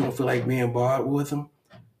much you don't feel like being bothered with them,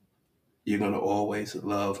 you're going to always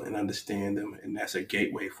love and understand them. And that's a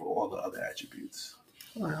gateway for all the other attributes.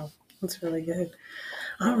 Wow, that's really good.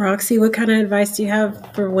 Roxy, what kind of advice do you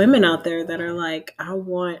have for women out there that are like, I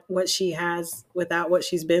want what she has without what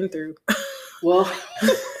she's been through? Well,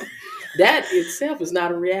 that itself is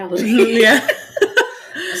not a reality. Yeah.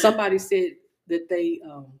 Somebody said that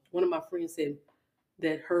one of my friends said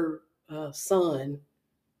that her son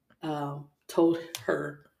told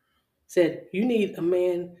her, said, "You need a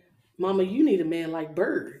man, Mama, you need a man like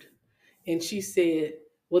Byrd." And she said,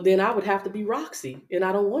 "Well, then I would have to be Roxy, and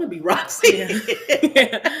I don't want to be Roxy."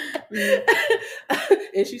 Yeah.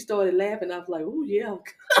 And she started laughing. I was like, "Oh yeah,"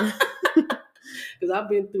 because I've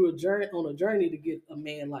been through a journey to get a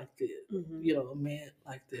man like this. You know, a man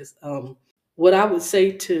like this. What I would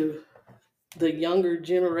say to the younger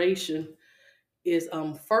generation is,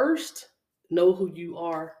 first, know who you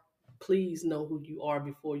are. Please know who you are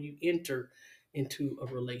before you enter into a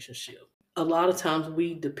relationship. A lot of times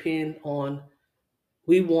we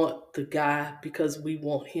want the guy because we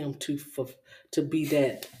want him to be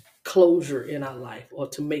that closure in our life or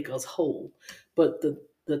to make us whole. But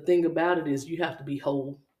the thing about it is, you have to be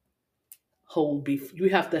you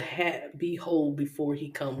have to be whole before he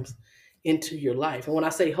comes into your life. And when I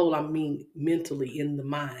say whole, I mean mentally, in the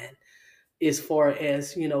mind. As far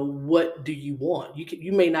as, what do you want?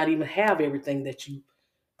 You may not even have everything that you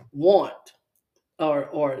want,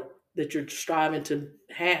 or that you're striving to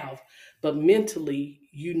have, but mentally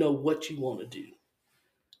you know what you want to do.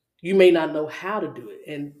 You may not know how to do it,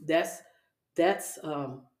 and that's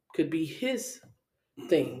could be his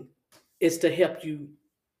thing, is to help you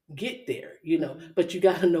get there, but you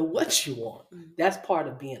got to know what you want. That's part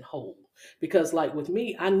of being whole. Because like with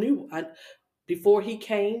me, before he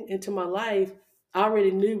came into my life, I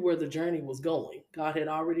already knew where the journey was going. God had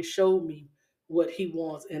already showed me what he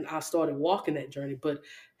wants, and I started walking that journey. But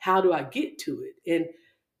how do I get to it? And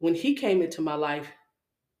when he came into my life,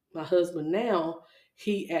 my husband now,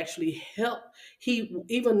 he actually helped.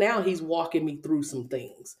 Even now he's walking me through some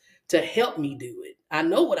things to help me do it. I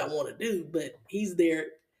know what I want to do, but he's there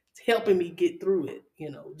helping me get through it.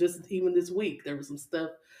 Just even this week, there was some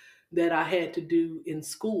stuff that I had to do in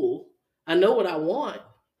school. I know what I want,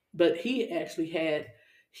 but he actually had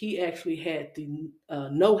the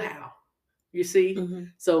know-how. You see,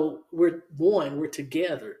 so we're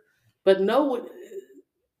together. But no,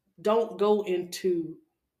 don't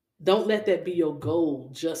let that be your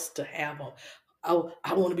goal, just to have I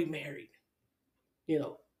want to be married,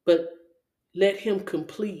 but let him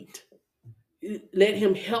let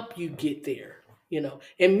him help you get there,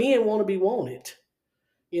 and men want to be wanted.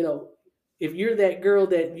 you know, if you're that girl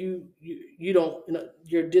that you don't,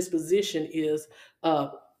 your disposition is,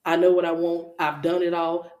 I know what I want, I've done it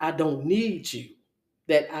all, I don't need you.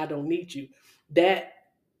 That I don't need you. That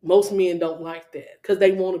most men don't like that, because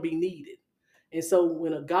they want to be needed. And so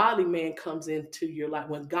when a godly man comes into your life,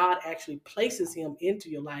 when God actually places him into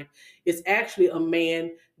your life, it's actually a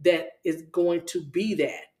man that is going to be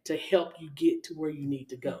that, to help you get to where you need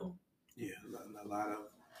to go. Yeah, a lot of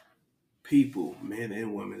people, men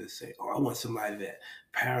and women, that say, "Oh, I want somebody that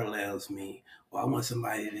parallels me, or I want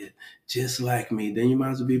somebody that just like me." Then you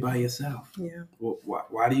might as well be by yourself. Yeah. Well,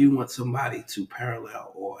 why do you want somebody to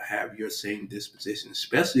parallel or have your same disposition,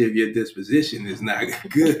 especially if your disposition is not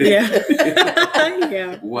good? Yeah.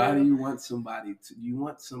 Yeah. Why do you want somebody to? You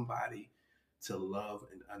want somebody to love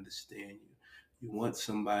and understand you. You want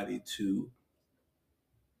somebody to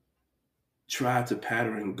try to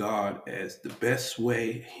pattern God as the best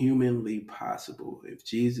way humanly possible. If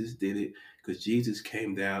Jesus did it, because Jesus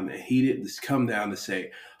came down, and he didn't come down to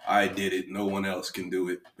say, "I did it, no one else can do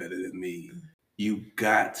it better than me." you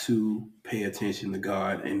got to pay attention to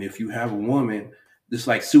God. And if you have a woman, just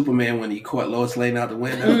like Superman when he caught Lois Lane out the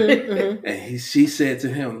window, and she said to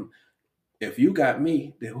him, if you got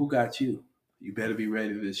me, then who got you? You better be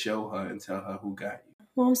ready to show her and tell her who got you.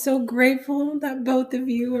 Well, I'm so grateful that both of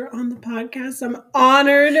you are on the podcast. I'm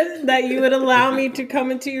honored that you would allow me to come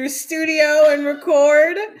into your studio and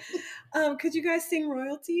record. Could you guys sing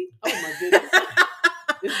Royalty? Oh my goodness.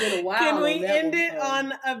 It's been a while. Can we end it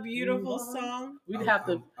on a beautiful song? We'd have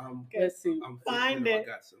to, let's see. Find it.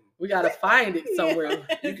 We got to find it somewhere.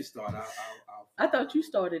 You can start. I thought you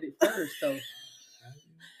started it first, though.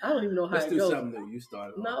 I don't even know how Let's it do goes. something new. You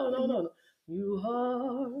started. No. You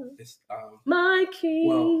are my king.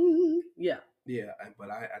 Well, yeah, but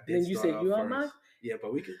I did. Then you start said off you are first. my. Yeah,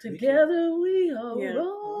 but we could. Together we are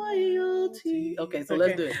royalty. Okay, so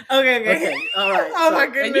let's do it. Okay. All right. Oh my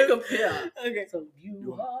goodness. And you compare. Okay. So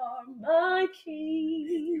you are my king.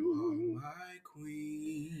 You are my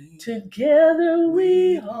queen. Together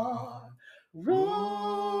we are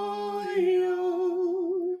royalty.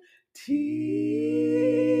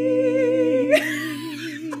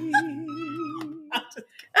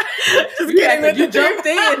 Just kidding with you the jumped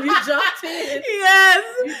dream. in. You jumped in. Yes.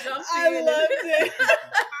 You jumped I in. loved it.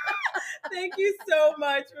 Thank you so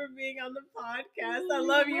much for being on the podcast. I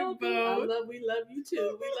love you both. We love you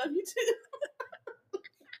too. We love you too.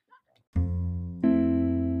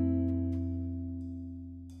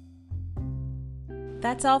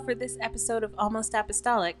 That's all for this episode of Almost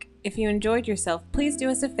Apostolic. If you enjoyed yourself, please do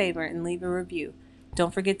us a favor and leave a review.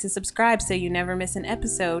 Don't forget to subscribe so you never miss an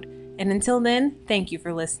episode. And until then, thank you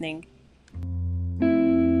for listening.